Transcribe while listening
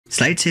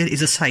Slideshare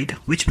is a site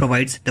which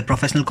provides the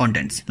professional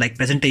contents like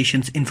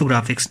presentations,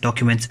 infographics,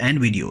 documents and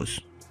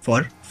videos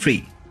for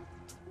free.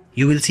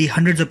 You will see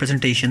hundreds of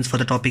presentations for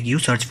the topic you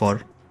search for.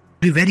 It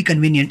will be very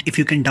convenient if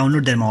you can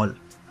download them all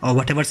or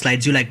whatever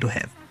slides you like to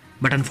have.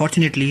 But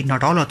unfortunately,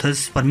 not all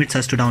authors permits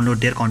us to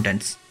download their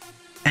contents.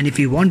 And if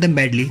we want them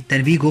badly,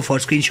 then we go for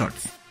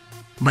screenshots.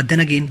 But then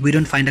again, we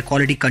don't find a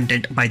quality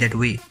content by that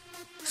way.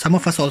 Some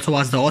of us also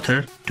ask the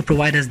author to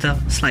provide us the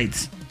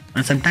slides.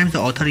 And sometimes the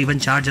author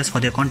even charges us for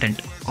their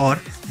content, or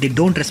they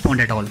don't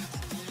respond at all.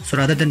 So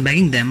rather than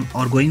begging them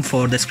or going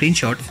for the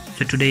screenshots,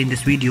 so today in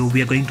this video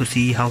we are going to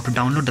see how to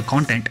download the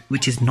content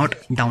which is not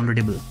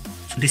downloadable.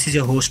 So this is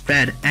your host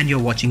Brad and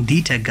you're watching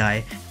The Tech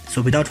Guy.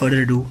 So without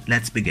further ado,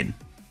 let's begin.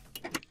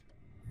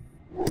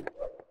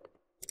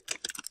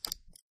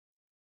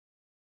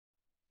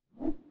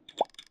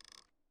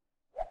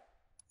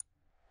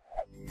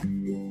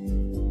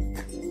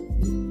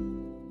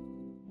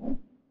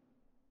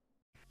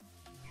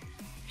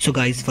 So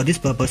guys, for this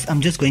purpose,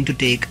 I'm just going to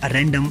take a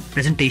random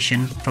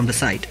presentation from the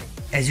site.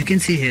 As you can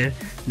see here,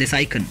 this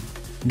icon.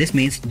 This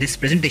means this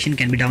presentation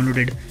can be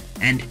downloaded,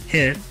 and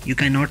here you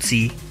cannot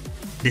see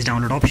this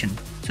download option.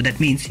 So that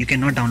means you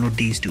cannot download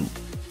these two.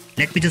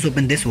 Let me just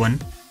open this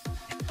one.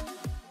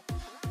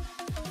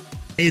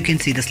 Here you can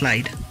see the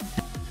slide.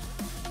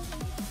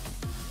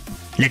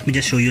 Let me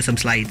just show you some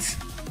slides.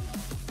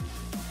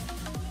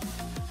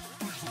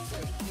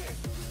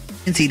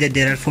 You can see that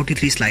there are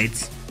 43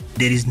 slides.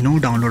 There is no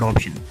download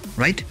option,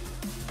 right?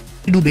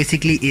 What we do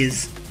basically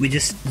is we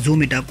just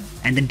zoom it up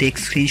and then take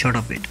screenshot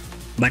of it,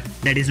 but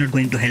that is not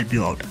going to help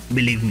you out,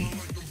 believe me.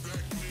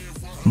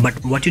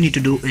 But what you need to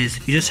do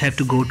is you just have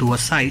to go to a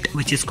site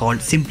which is called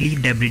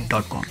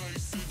simplydebrid.com.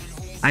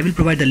 I will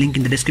provide the link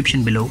in the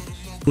description below.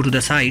 Go to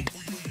the site.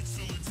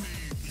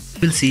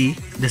 You will see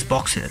this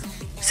box here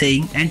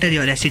saying enter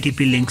your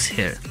HTTP links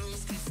here.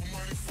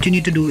 What you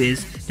need to do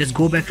is just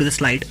go back to the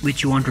slide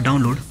which you want to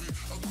download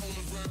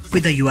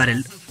with the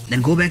URL.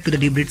 Then go back to the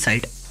Debrid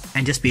site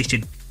and just paste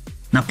it.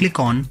 Now click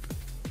on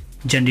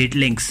generate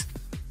links.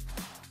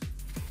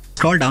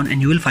 Scroll down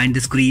and you will find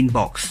this green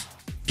box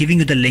giving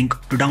you the link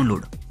to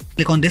download.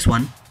 Click on this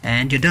one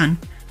and you're done.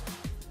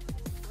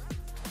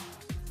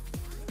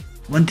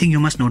 One thing you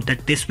must note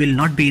that this will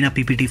not be in a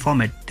PPT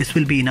format. This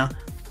will be in a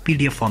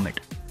PDF format.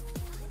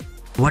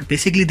 What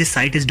basically this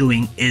site is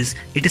doing is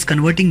it is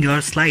converting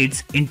your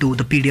slides into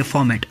the PDF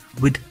format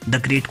with the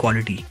great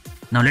quality.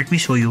 Now let me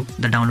show you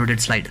the downloaded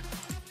slide.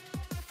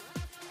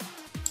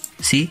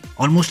 See,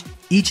 almost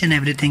each and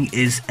everything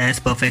is as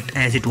perfect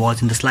as it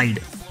was in the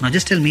slide. Now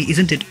just tell me,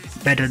 isn't it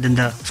better than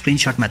the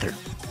screenshot method?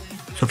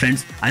 So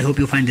friends, I hope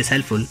you find this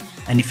helpful,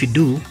 and if you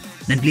do,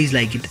 then please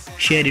like it,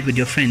 share it with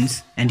your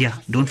friends, and yeah,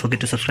 don't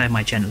forget to subscribe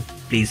my channel.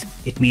 Please,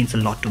 it means a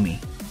lot to me.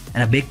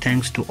 And a big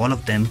thanks to all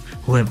of them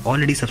who have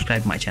already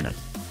subscribed my channel.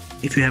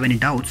 If you have any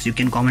doubts, you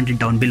can comment it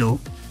down below.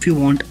 If you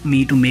want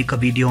me to make a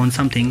video on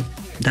something,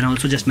 then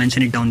also just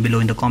mention it down below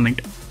in the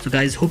comment. So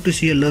guys, hope to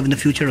see your love in the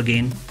future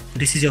again.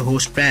 This is your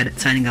host Brad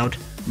signing out.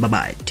 Bye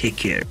bye. Take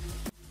care.